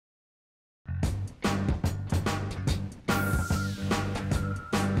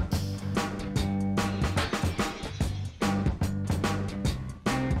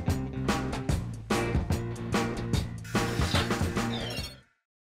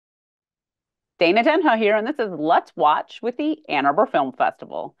Dana Denha here, and this is Let's Watch with the Ann Arbor Film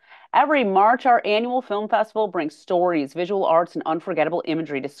Festival. Every March, our annual film festival brings stories, visual arts, and unforgettable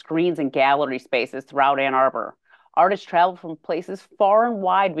imagery to screens and gallery spaces throughout Ann Arbor. Artists travel from places far and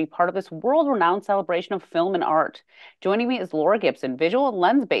wide to be part of this world-renowned celebration of film and art. Joining me is Laura Gibson, visual and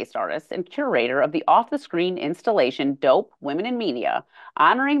lens-based artist and curator of the off-the-screen installation Dope Women in Media,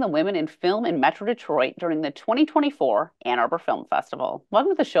 honoring the women in film in Metro Detroit during the 2024 Ann Arbor Film Festival.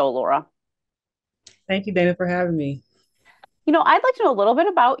 Welcome to the show, Laura. Thank you, Dana, for having me. I'd like to know a little bit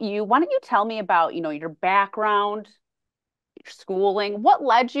about you. Why don't you tell me about, your background, your schooling? What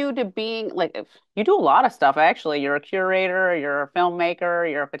led you to being like, if you do a lot of stuff, actually. You're a curator, you're a filmmaker,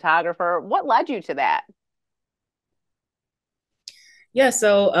 you're a photographer. What led you to that?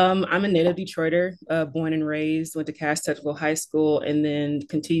 I'm a native Detroiter, born and raised, went to Cass Technical High School, and then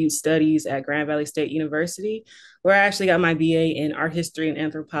continued studies at Grand Valley State University, where I actually got my BA in art history and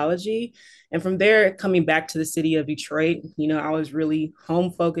anthropology. And from there, coming back to the city of Detroit, I was really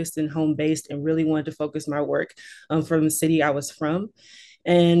home focused and home based and really wanted to focus my work from the city I was from.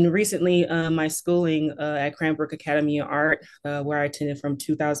 And recently, my schooling at Cranbrook Academy of Art, where I attended from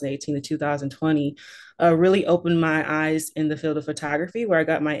 2018 to 2020, really opened my eyes in the field of photography, where I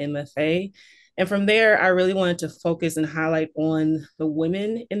got my MFA. And from there, I really wanted to focus and highlight on the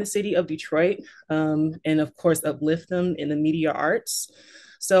women in the city of Detroit, and of course, uplift them in the media arts.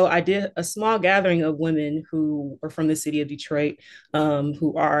 So I did a small gathering of women who are from the city of Detroit,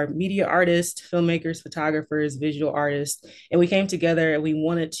 who are media artists, filmmakers, photographers, visual artists, and we came together and we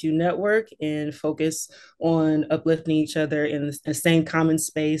wanted to network and focus on uplifting each other in the same common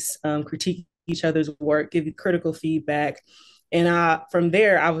space, critique each other's work, give you critical feedback. And from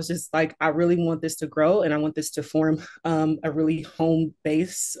there, I was just like, I really want this to grow and I want this to form a really home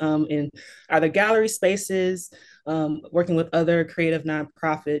base in either gallery spaces, working with other creative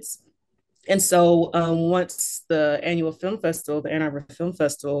nonprofits. And so once the annual film festival, the Ann Arbor Film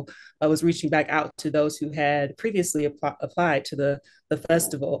Festival, was reaching back out to those who had previously applied to the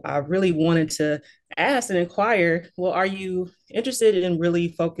festival, I really wanted to ask and inquire, well, are you interested in really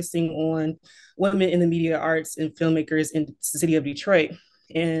focusing on women in the media arts and filmmakers in the city of Detroit?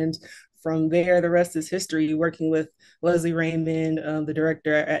 And from there, the rest is history, working with Leslie Raymond, the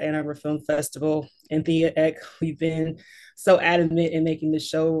director at Ann Arbor Film Festival, and Thea Eck. We've been so adamant in making the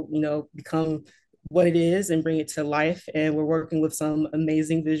show, become what it is and bring it to life. And we're working with some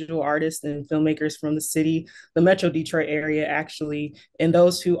amazing visual artists and filmmakers from the city, the Metro Detroit area, actually, and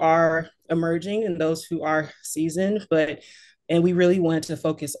those who are emerging and those who are seasoned. And we really wanted to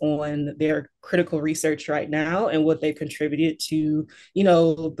focus on their critical research right now and what they contributed to,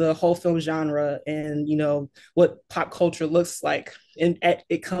 the whole film genre and, what pop culture looks like and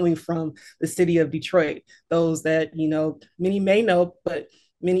it coming from the city of Detroit. Those that, many may know, but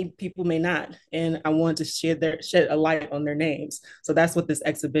many people may not. And I want to shed a light on their names. So that's what this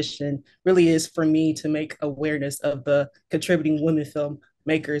exhibition really is for me, to make awareness of the contributing women film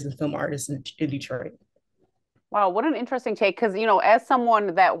makers and film artists in Detroit. Wow, what an interesting take. Because, as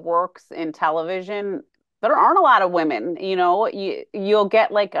someone that works in television, there aren't a lot of women. You'll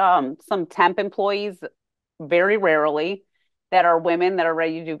get like some temp employees very rarely that are women that are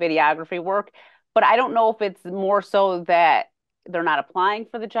ready to do videography work. But I don't know if it's more so that they're not applying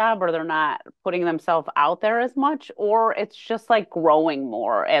for the job or they're not putting themselves out there as much, or it's just like growing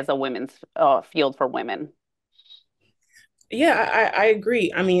more as a women's field for women. Yeah, I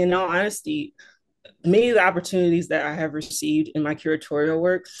agree. I mean, in all honesty, many of the opportunities that I have received in my curatorial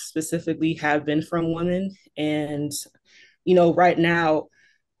work specifically have been from women. And, right now,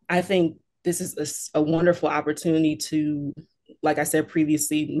 I think this is a wonderful opportunity to, like I said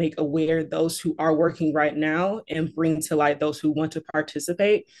previously, make aware those who are working right now and bring to light those who want to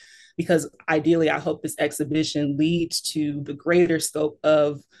participate. Because ideally, I hope this exhibition leads to the greater scope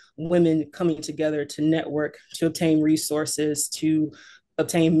of women coming together to network, to obtain resources, to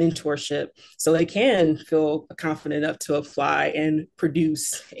obtain mentorship so they can feel confident enough to apply and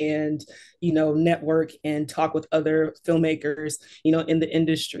produce and network and talk with other filmmakers in the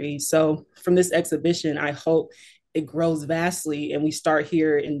industry. So from this exhibition, I hope it grows vastly and we start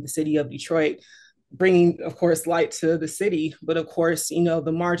here in the city of Detroit, bringing, of course, light to the city, but of course, the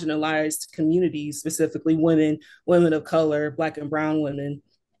marginalized communities, specifically women of color, Black and brown women,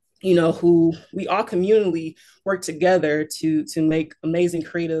 who we all communally work together to make amazing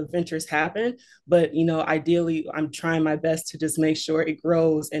creative ventures happen. But ideally, I'm trying my best to just make sure it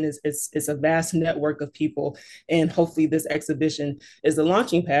grows and it's a vast network of people. And hopefully, this exhibition is the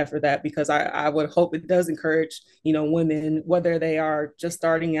launching pad for that, because I would hope it does encourage women, whether they are just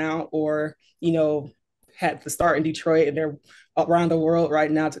starting out or had to start in Detroit and they're around the world right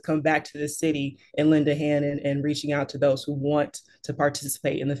now to come back to the city and lend a hand and reaching out to those who want to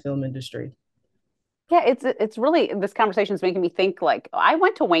participate in the film industry. Yeah, it's really this conversation is making me think like I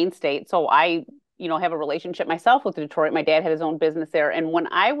went to Wayne State, so I, have a relationship myself with Detroit. My dad had his own business there, and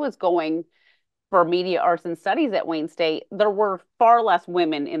when I was going for media arts and studies at Wayne State, there were far less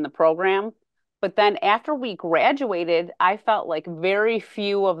women in the program. But then after we graduated, I felt like very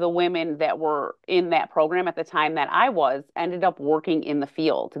few of the women that were in that program at the time that I was ended up working in the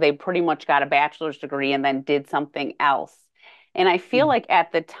field. They pretty much got a bachelor's degree and then did something else. And I feel like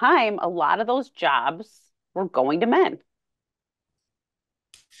at the time, a lot of those jobs were going to men.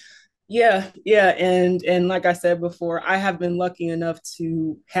 Yeah, and like I said before, I have been lucky enough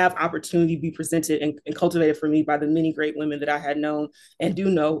to have opportunity be presented and cultivated for me by the many great women that I had known and do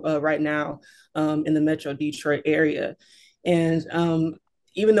know right now in the Metro Detroit area. And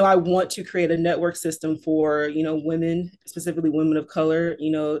even though I want to create a network system for women, specifically women of color,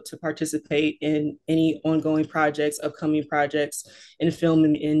 to participate in any ongoing projects, upcoming projects in film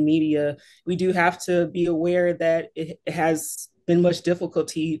and in media, we do have to be aware that it has been much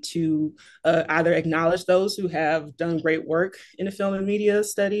difficulty to either acknowledge those who have done great work in the film and media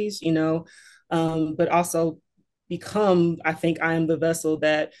studies, but also become, I think I am the vessel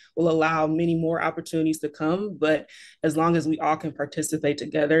that will allow many more opportunities to come. But as long as we all can participate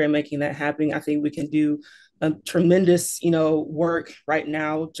together in making that happen, I think we can do a tremendous, work right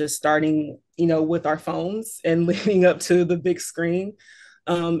now, just starting, with our phones and leading up to the big screen.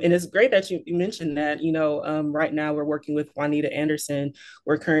 And it's great that you mentioned that. Right now we're working with Juanita Anderson.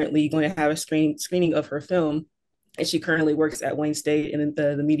 We're currently going to have a screening of her film, and she currently works at Wayne State in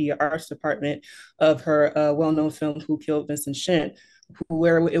the media arts department of her well-known film Who Killed Vincent Schint,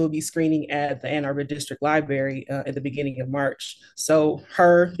 where it will be screening at the Ann Arbor District Library at the beginning of March. So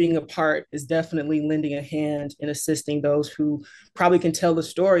her being a part is definitely lending a hand in assisting those who probably can tell the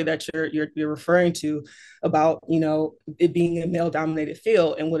story that you're referring to about it being a male-dominated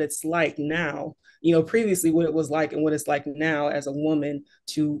field and what it's like now. Previously what it was like and what it's like now as a woman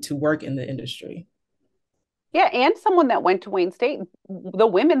to work in the industry. Yeah, and someone that went to Wayne State, the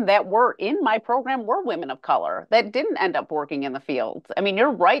women that were in my program were women of color that didn't end up working in the field. I mean, you're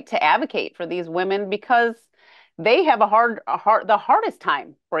right to advocate for these women because they have the hardest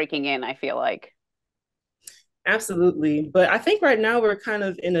time breaking in, I feel like. Absolutely. But I think right now we're kind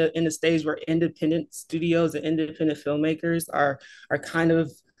of in a stage where independent studios and independent filmmakers are kind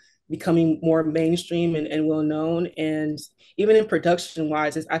of becoming more mainstream and well known. And even in production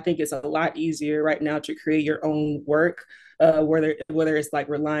wise, I think it's a lot easier right now to create your own work. Whether it's like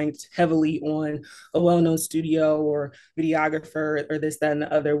relying heavily on a well-known studio or videographer or this, that, and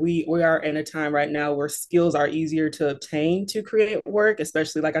the other, we are in a time right now where skills are easier to obtain to create work,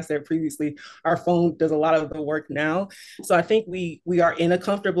 especially like I said previously, our phone does a lot of the work now. So I think we are in a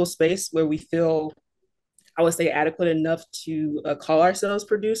comfortable space where we feel, I would say, adequate enough to call ourselves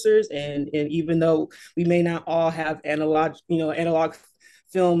producers. And even though we may not all have analog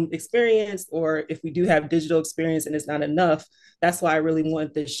film experience, or if we do have digital experience and it's not enough, that's why I really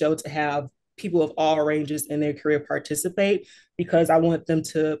want this show to have people of all ranges in their career participate, because I want them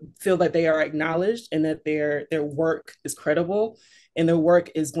to feel that they are acknowledged and that their work is credible and their work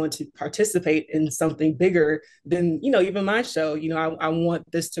is going to participate in something bigger than even my show. I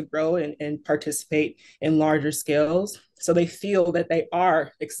want this to grow and participate in larger scales, so they feel that they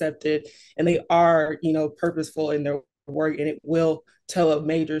are accepted and they are purposeful in their work, and it will tell a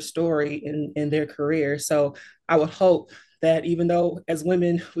major story in their career. So I would hope that even though as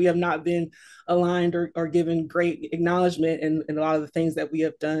women we have not been aligned or given great acknowledgement in a lot of the things that we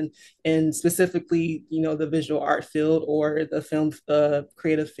have done in specifically the visual art field or the film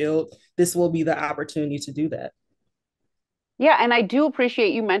creative field, this will be the opportunity to do that. Yeah, and I do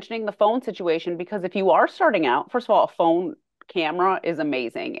appreciate you mentioning the phone situation because if you are starting out, first of all, a phone camera is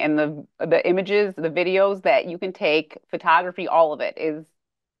amazing, and the images, the videos that you can take, photography, all of it is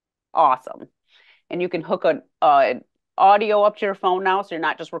awesome. And you can hook a audio up to your phone now, so you're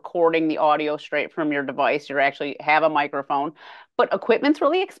not just recording the audio straight from your device. You actually have a microphone, but equipment's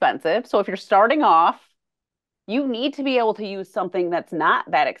really expensive. So if you're starting off, you need to be able to use something that's not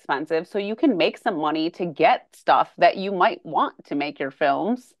that expensive so you can make some money to get stuff that you might want to make your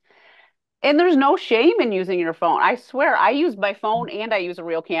films. And there's no shame in using your phone. I swear, I use my phone and I use a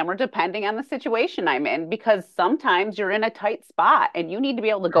real camera depending on the situation I'm in because sometimes you're in a tight spot and you need to be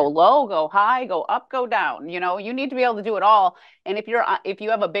able to go low, go high, go up, go down. You need to be able to do it all. And if you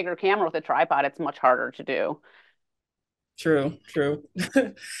have a bigger camera with a tripod, it's much harder to do. True, true.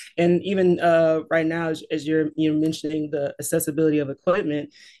 And even right now, as you're mentioning the accessibility of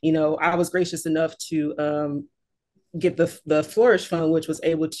equipment, I was gracious enough to get the Flourish Fund, which was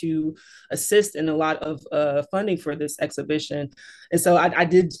able to assist in a lot of funding for this exhibition. And so I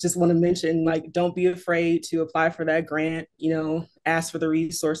did just want to mention, like, don't be afraid to apply for that grant. Ask for the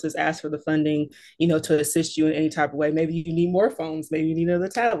resources, ask for the funding, to assist you in any type of way. Maybe you need more phones, maybe you need another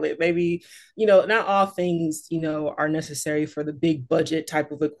tablet, maybe, not all things, are necessary for the big budget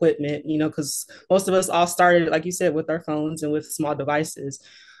type of equipment, because most of us all started, like you said, with our phones and with small devices.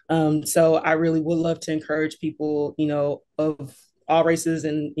 So I really would love to encourage people, of all races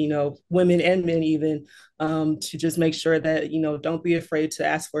and, women and men even, to just make sure that, don't be afraid to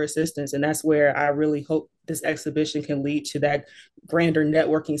ask for assistance. And that's where I really hope this exhibition can lead to that grander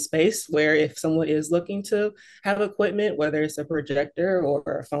networking space where if someone is looking to have equipment, whether it's a projector or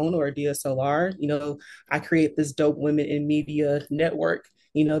a phone or a DSLR, I create this dope women in media network,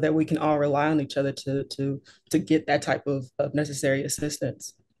 that we can all rely on each other to get that type of necessary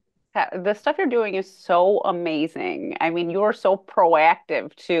assistance. The stuff you're doing is so amazing. I mean, you're so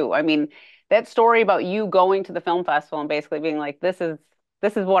proactive too. I mean, that story about you going to the film festival and basically being like, this is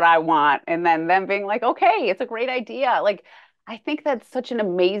what I want, and then them being like, okay, it's a great idea. Like, I think that's such an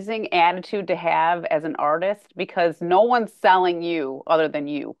amazing attitude to have as an artist because no one's selling you other than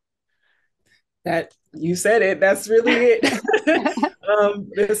you. That you said it. That's really it.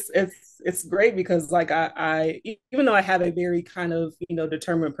 It's great because like I even though I have a very kind of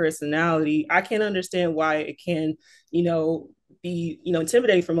determined personality, I can understand why it can you know be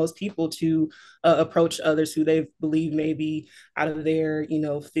intimidating for most people to approach others who they believe may be out of their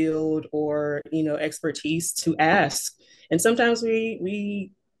field or expertise to ask. And sometimes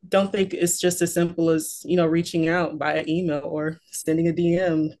we don't think it's just as simple as reaching out by email or sending a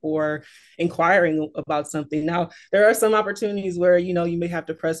DM or inquiring about something. Now, there are some opportunities where, you may have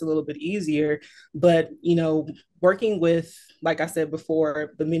to press a little bit easier, but, working with, like I said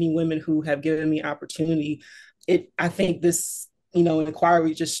before, the many women who have given me opportunity, I think this,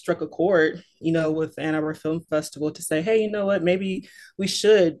 inquiry just struck a chord, with Ann Arbor Film Festival to say, hey, you know what, maybe we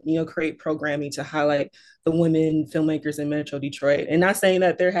should, create programming to highlight the women filmmakers in Metro Detroit. And not saying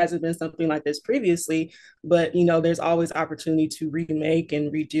that there hasn't been something like this previously, but there's always opportunity to remake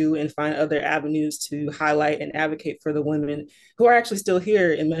and redo and find other avenues to highlight and advocate for the women who are actually still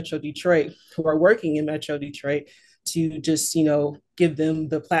here in Metro Detroit, who are working in Metro Detroit, to just give them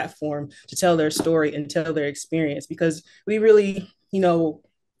the platform to tell their story and tell their experience, because we really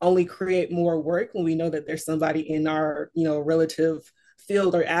only create more work when we know that there's somebody in our relative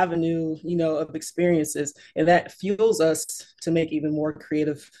field or avenue of experiences, and that fuels us to make even more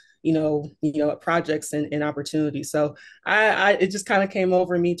creative projects and opportunities. So I it just kind of came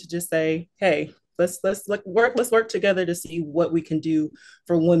over me to just say, hey, let's work together to see what we can do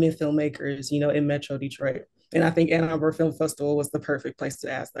for women filmmakers in Metro Detroit. And I think Ann Arbor Film Festival was the perfect place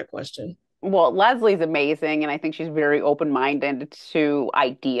to ask that question. Well, Leslie's amazing, and I think she's very open-minded to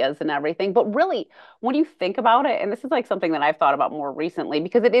ideas and everything. But really, when you think about it, and this is like something that I've thought about more recently,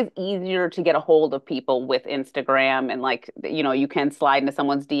 because it is easier to get a hold of people with Instagram, and like, you can slide into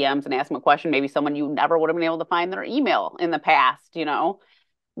someone's DMs and ask them a question, maybe someone you never would have been able to find their email in the past,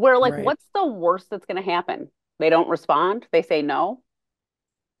 where like, Right. what's the worst that's going to happen? They don't respond, they say no,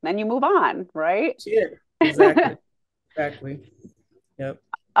 then you move on, right? Yeah, exactly. Exactly. Yep.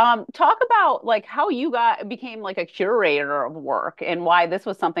 Talk about like how you got became like a curator of work and why this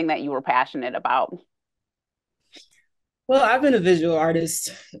was something that you were passionate about. Well, I've been a visual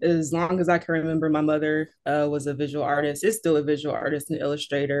artist as long as I can remember. My mother was a visual artist, is still a visual artist and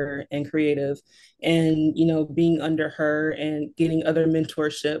illustrator and creative. And, being under her and getting other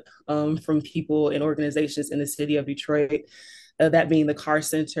mentorship from people and organizations in the city of Detroit, that being the Car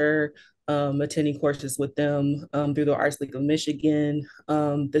Center, attending courses with them through the Arts League of Michigan,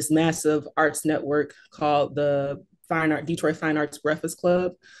 this massive arts network called the Detroit Fine Arts Breakfast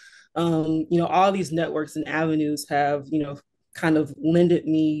Club. All these networks and avenues have, kind of lended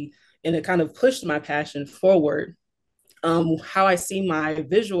me and it kind of pushed my passion forward. How I see my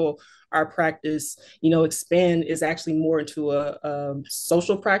visual art practice, expand is actually more into a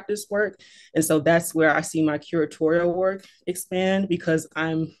social practice work. And so that's where I see my curatorial work expand, because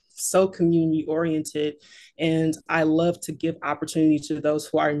I'm so community oriented and I love to give opportunity to those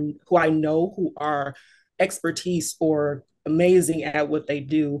who I know who are expertise or amazing at what they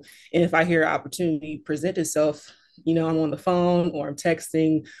do. And if I hear an opportunity present itself, I'm on the phone or I'm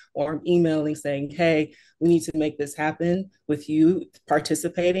texting or I'm emailing saying, hey, we need to make this happen with you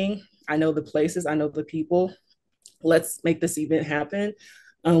participating. I know the places, I know the people. Let's make this event happen.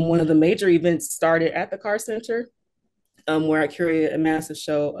 One of the major events started at the Car Center. where I curated a massive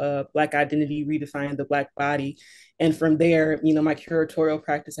show, Black Identity Redefining the Black Body. And from there, my curatorial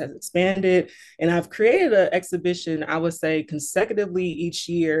practice has expanded. And I've created an exhibition, I would say, consecutively each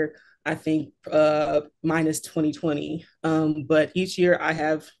year, I think, minus 2020. But each year I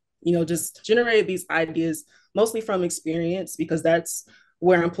have, just generated these ideas, mostly from experience, because that's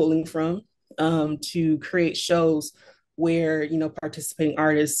where I'm pulling from, to create shows where participating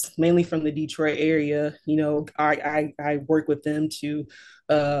artists mainly from the Detroit area, I work with them to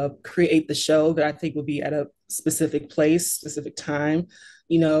create the show that I think would be at a specific place, specific time.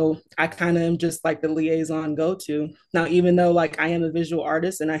 I kind of am just like the liaison go to. Now, even though like I am a visual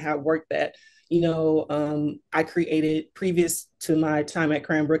artist and I have work that I created previous to my time at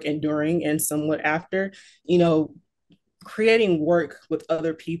Cranbrook and during and somewhat after, you know, creating work with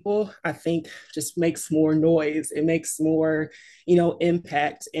other people, I think just makes more noise. It makes more,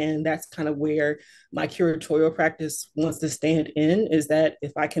 impact. And that's kind of where my curatorial practice wants to stand in, is that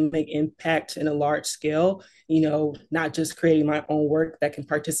if I can make impact in a large scale, not just creating my own work that can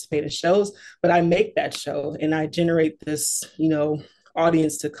participate in shows, but I make that show and I generate this,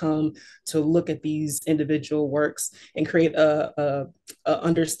 audience to come to look at these individual works and create a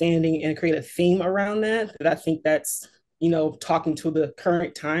understanding and create a theme around that I think that's talking to the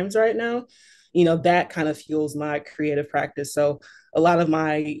current times right now, that kind of fuels my creative practice. So a lot of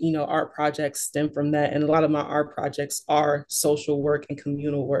my, art projects stem from that. And a lot of my art projects are social work and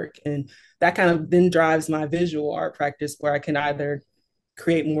communal work. And that kind of then drives my visual art practice where I can either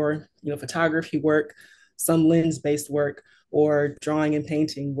create more, photography work, some lens-based work, or drawing and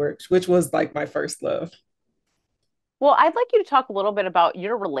painting work, which was like my first love. Well, I'd like you to talk a little bit about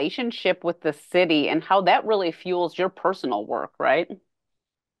your relationship with the city and how that really fuels your personal work, right?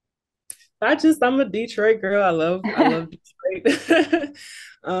 I'm a Detroit girl. I love Detroit.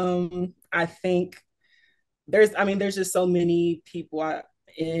 I think there's just so many people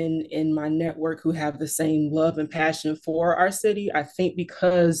in my network who have the same love and passion for our city. I think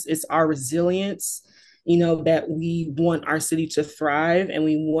because it's our resilience, that we want our city to thrive and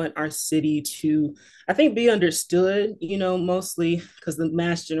we want our city to, I think, be understood, mostly because the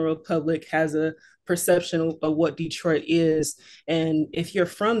mass general public has a perception of what Detroit is. And if you're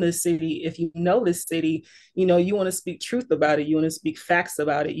from this city, if you know this city, you want to speak truth about it. You want to speak facts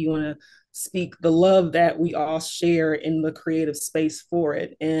about it. You want to speak the love that we all share in the creative space for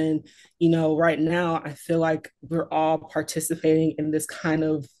it. And, right now, I feel like we're all participating in this kind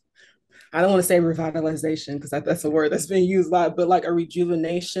of, I don't want to say revitalization because that's a word that's been used a lot, but like a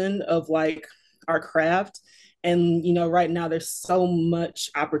rejuvenation of like our craft. And, right now there's so much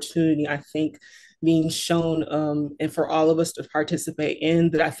opportunity, I think, being shown, and for all of us to participate in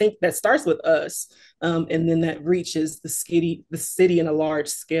that. I think that starts with us. And then that reaches the city in a large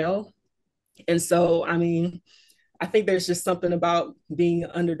scale. And so, I think there's just something about being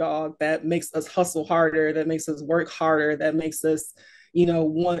an underdog that makes us hustle harder, that makes us work harder, that makes us,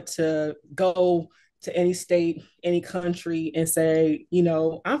 want to go to any state, any country and say,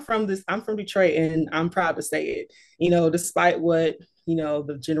 I'm from Detroit and I'm proud to say it, despite what,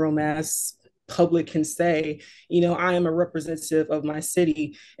 the general mass public can say, I am a representative of my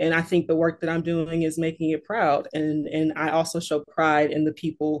city. And I think the work that I'm doing is making it proud. And I also show pride in the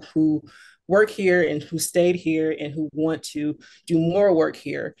people who work here and who stayed here and who want to do more work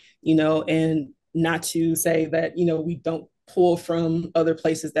here, and not to say that, we don't pull from other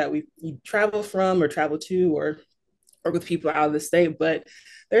places that we travel from or travel to or work with people out of the state, but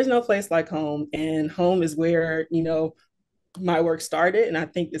there's no place like home. And home is where, my work started. And I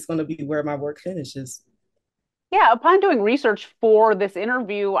think it's going to be where my work finishes. Yeah, upon doing research for this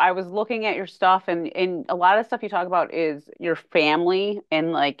interview, I was looking at your stuff and a lot of stuff you talk about is your family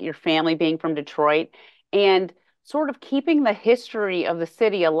and like your family being from Detroit and sort of keeping the history of the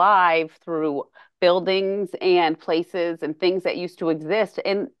city alive through buildings and places and things that used to exist.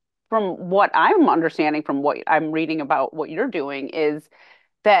 And from what I'm understanding from what I'm reading about what you're doing is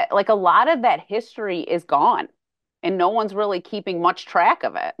that like a lot of that history is gone and no one's really keeping much track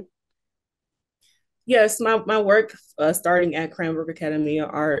of it. Yes, my work, starting at Cranbrook Academy of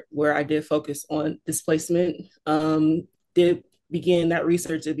Art, where I did focus on displacement, did begin that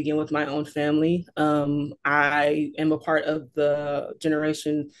research. It began with my own family. I am a part of the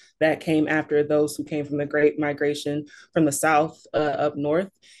generation that came after those who came from the Great Migration from the South, up north.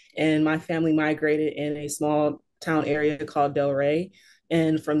 And my family migrated in a small town area called Delray.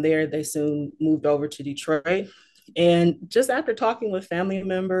 And from there, they soon moved over to Detroit. And just after talking with family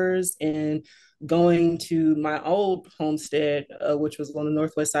members and going to my old homestead, which was on the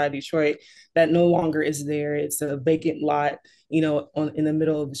northwest side of Detroit, that no longer is there. It's a vacant lot, in the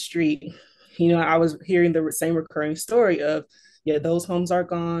middle of the street. I was hearing the same recurring story of, yeah, those homes are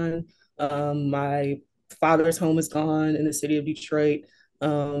gone. My father's home is gone in the city of Detroit.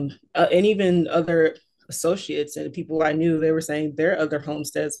 And even other associates and people I knew, they were saying their other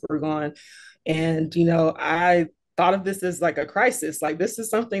homesteads were gone. And, I thought of this as like a crisis. Like this is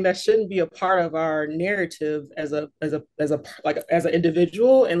something that shouldn't be a part of our narrative as an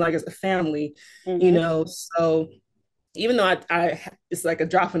individual and like as a family, Hmm. So even though I it's like a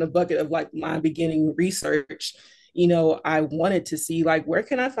drop in the bucket of like my beginning research, I wanted to see like where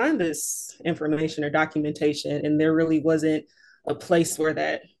can I find this information or documentation, and there really wasn't a place where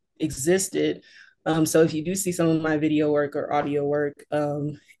that existed. So if you do see some of my video work or audio work,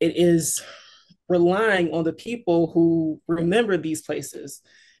 it is relying on the people who remember these places.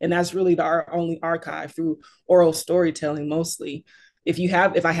 And that's really our only archive through oral storytelling mostly. If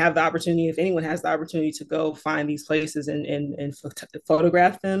I have the opportunity, if anyone has the opportunity to go find these places and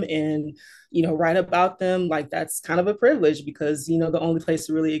photograph them and, write about them, like that's kind of a privilege because, the only place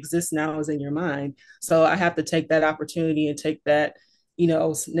to really exist now is in your mind. So I have to take that opportunity and take that,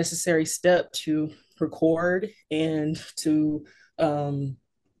 necessary step to record and to,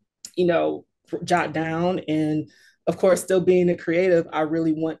 you know, jot down. And of course, still being a creative, I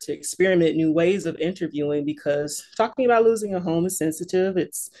really want to experiment new ways of interviewing because talking about losing a home is sensitive.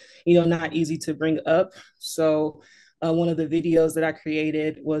 It's, not easy to bring up. So one of the videos that I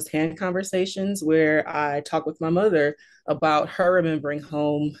created was hand conversations where I talk with my mother about her remembering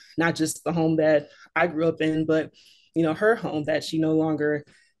home, not just the home that I grew up in, but her home that she no longer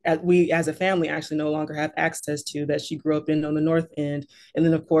we as a family actually no longer have access to, that she grew up in on the north end. And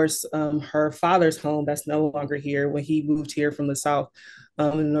then of course her father's home that's no longer here when he moved here from the south,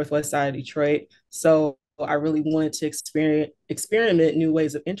 in the northwest side of Detroit. So I really wanted to experiment new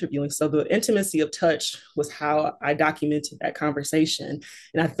ways of interviewing. So the intimacy of touch was how I documented that conversation.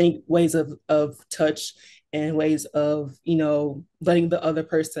 And I think ways of touch and ways of, letting the other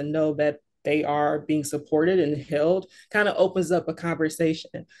person know that they are being supported and held kind of opens up a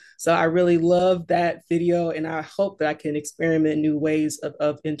conversation. So I really love that video and I hope that I can experiment new ways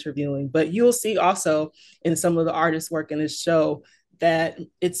of interviewing. But you'll see also in some of the artists' work in this show that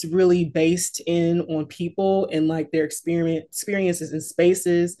it's really based in on people and like their experiences in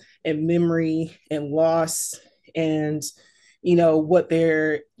spaces and memory and loss and what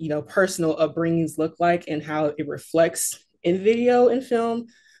their personal upbringings look like and how it reflects in video and film,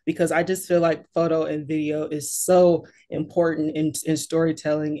 because I just feel like photo and video is so important in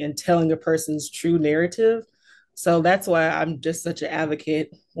storytelling and telling a person's true narrative. So that's why I'm just such an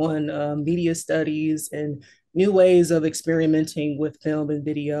advocate on media studies and new ways of experimenting with film and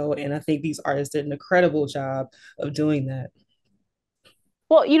video. And I think these artists did an incredible job of doing that.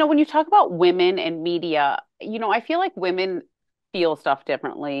 Well, when you talk about women and media, I feel like women feel stuff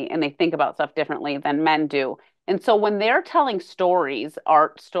differently and they think about stuff differently than men do. And so when they're telling stories,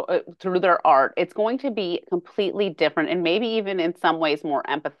 through their art, it's going to be completely different and maybe even in some ways more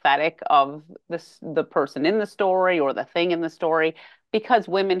empathetic of the person in the story or the thing in the story, because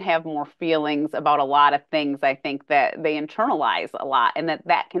women have more feelings about a lot of things, I think that they internalize a lot and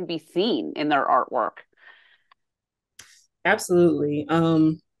that can be seen in their artwork. Absolutely.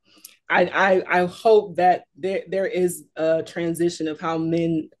 I hope that there is a transition of how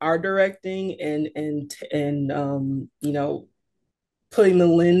men are directing and putting the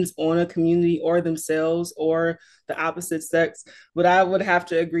lens on a community or themselves or the opposite sex. But I would have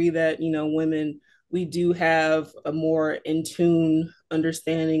to agree that women, we do have a more in tune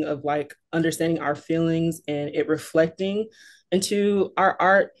understanding of like understanding our feelings and it reflecting into our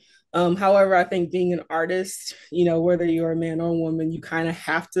art. However, I think being an artist, whether you're a man or a woman, you kind of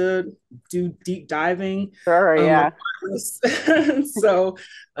have to do deep diving. Sure, yeah. So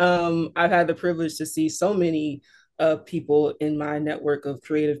I've had the privilege to see so many people in my network of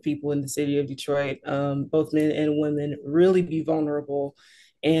creative people in the city of Detroit, both men and women, really be vulnerable.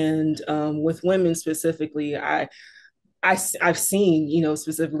 And with women specifically, I've seen,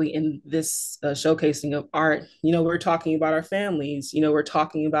 specifically in this showcasing of art, we're talking about our families, we're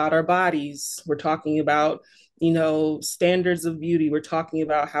talking about our bodies, we're talking about, standards of beauty, we're talking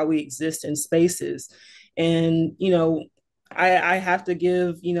about how we exist in spaces. And, I have to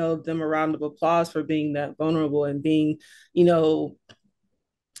give, them a round of applause for being that vulnerable and being, you know,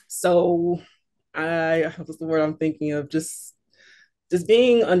 so what's the word I'm thinking of? Just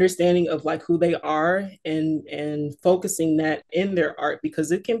being understanding of like who they are and focusing that in their art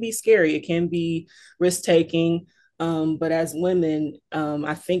because it can be scary, it can be risk taking, but as women,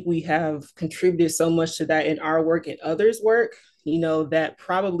 I think we have contributed so much to that in our work and others work, that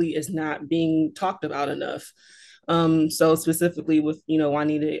probably is not being talked about enough. So specifically with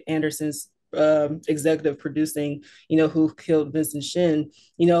Juanita Anderson's executive producing, Who Killed Vincent Shin,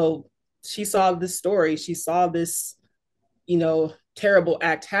 she saw this story, she saw this, terrible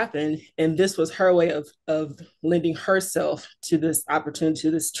act happen, and this was her way of lending herself to this opportunity,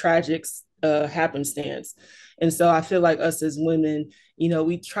 to this tragic happenstance. And so I feel like us as women,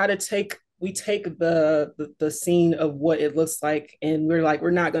 we try to take the scene of what it looks like, and we're like,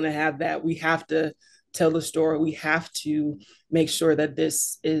 we're not going to have that. We have to tell the story. We have to make sure that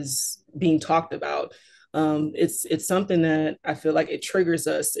this is being talked about. It's something that I feel like it triggers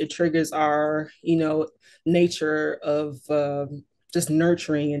us. It triggers our nature of just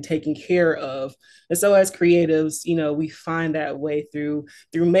nurturing and taking care of. And so as creatives, we find that way through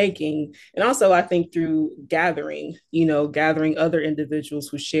making, and also I think through gathering other individuals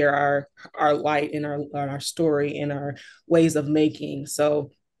who share our light and our story and our ways of making.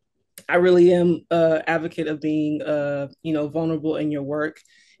 So I really am a advocate of being vulnerable in your work,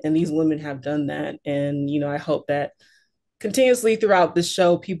 and these women have done that. And I hope that continuously throughout the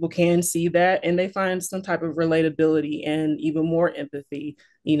show, people can see that and they find some type of relatability and even more empathy,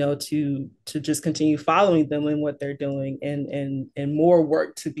 to just continue following them in what they're doing, and more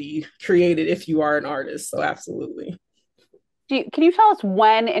work to be created if you are an artist. So absolutely. Can you tell us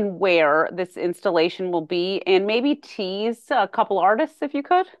when and where this installation will be, and maybe tease a couple artists if you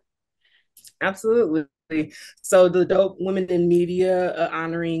could? Absolutely. So the Dope Women in Media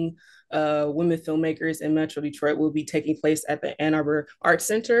honoring women filmmakers in Metro Detroit will be taking place at the Ann Arbor Art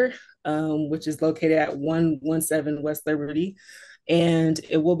Center, which is located at 117 West Liberty. And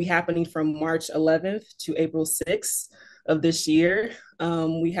it will be happening from March 11th to April 6th of this year.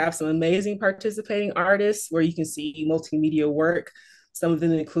 We have some amazing participating artists where you can see multimedia work, some of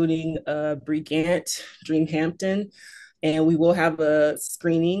them including Bree Gant, Dream Hampton, and we will have a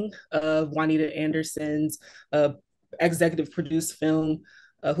screening of Juanita Anderson's executive produced film,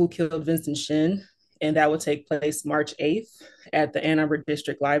 Who Killed Vincent Shin, and that will take place March 8th at the Ann Arbor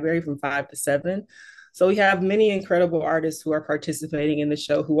District Library from 5 to 7. So we have many incredible artists who are participating in the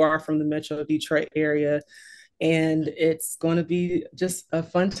show who are from the Metro Detroit area. And it's going to be just a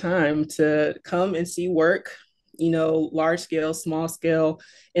fun time to come and see work, large scale, small scale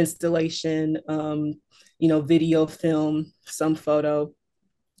installation, video, film, some photo.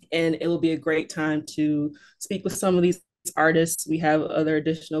 And it will be a great time to speak with some of these artists. We have other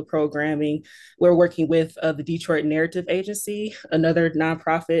additional programming. We're working with the Detroit Narrative Agency, another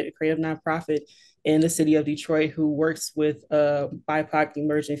nonprofit, a creative nonprofit in the city of Detroit, who works with BIPOC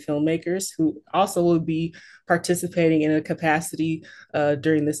emerging filmmakers, who also will be participating in a capacity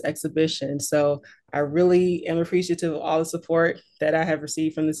during this exhibition. So I really am appreciative of all the support that I have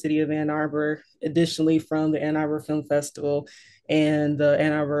received from the city of Ann Arbor, additionally from the Ann Arbor Film Festival and the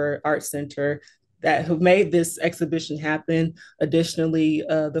Ann Arbor Art Center, that have made this exhibition happen. Additionally,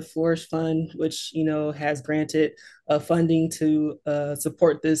 the Flourish Fund, which has granted funding to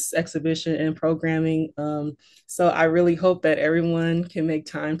support this exhibition and programming. So I really hope that everyone can make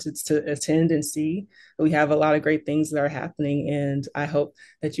time to attend and see. We have a lot of great things that are happening, and I hope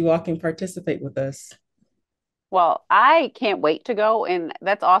that you all can participate with us. Well, I can't wait to go, and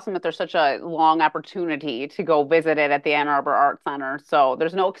that's awesome that there's such a long opportunity to go visit it at the Ann Arbor Art Center. So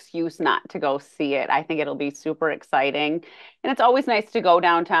there's no excuse not to go see it. I think it'll be super exciting. And it's always nice to go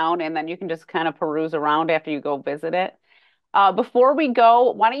downtown, and then you can just kind of peruse around after you go visit it. Before we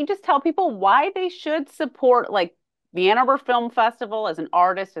go, why don't you just tell people why they should support like the Ann Arbor Film Festival as an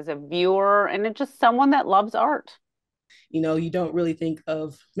artist, as a viewer, and just someone that loves art? You don't really think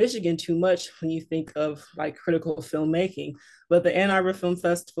of Michigan too much when you think of like critical filmmaking, but the Ann Arbor Film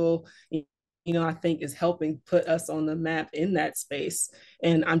Festival, I think is helping put us on the map in that space.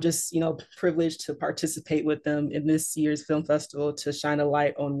 And I'm just, privileged to participate with them in this year's film festival to shine a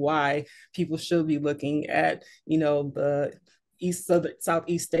light on why people should be looking at, the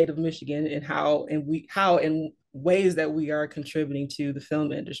southeast state of Michigan, and how in ways that we are contributing to the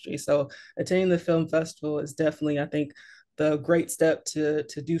film industry. So attending the film festival is definitely, I think, the great step to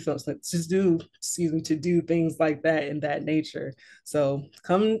do films, to do things like that in that nature. So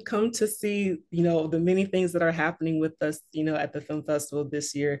come to see, the many things that are happening with us, at the film festival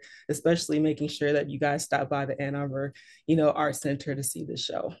this year, especially making sure that you guys stop by the Ann Arbor, Art Center to see the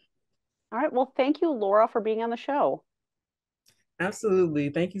show. All right. Well, thank you, Laura, for being on the show. Absolutely.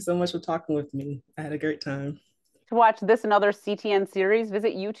 Thank you so much for talking with me. I had a great time. To watch this and other CTN series,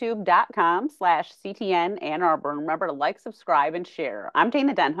 visit youtube.com/CTN Ann Arbor. And remember to like, subscribe, and share. I'm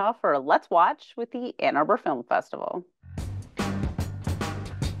Dana Denhoff for Let's Watch with the Ann Arbor Film Festival.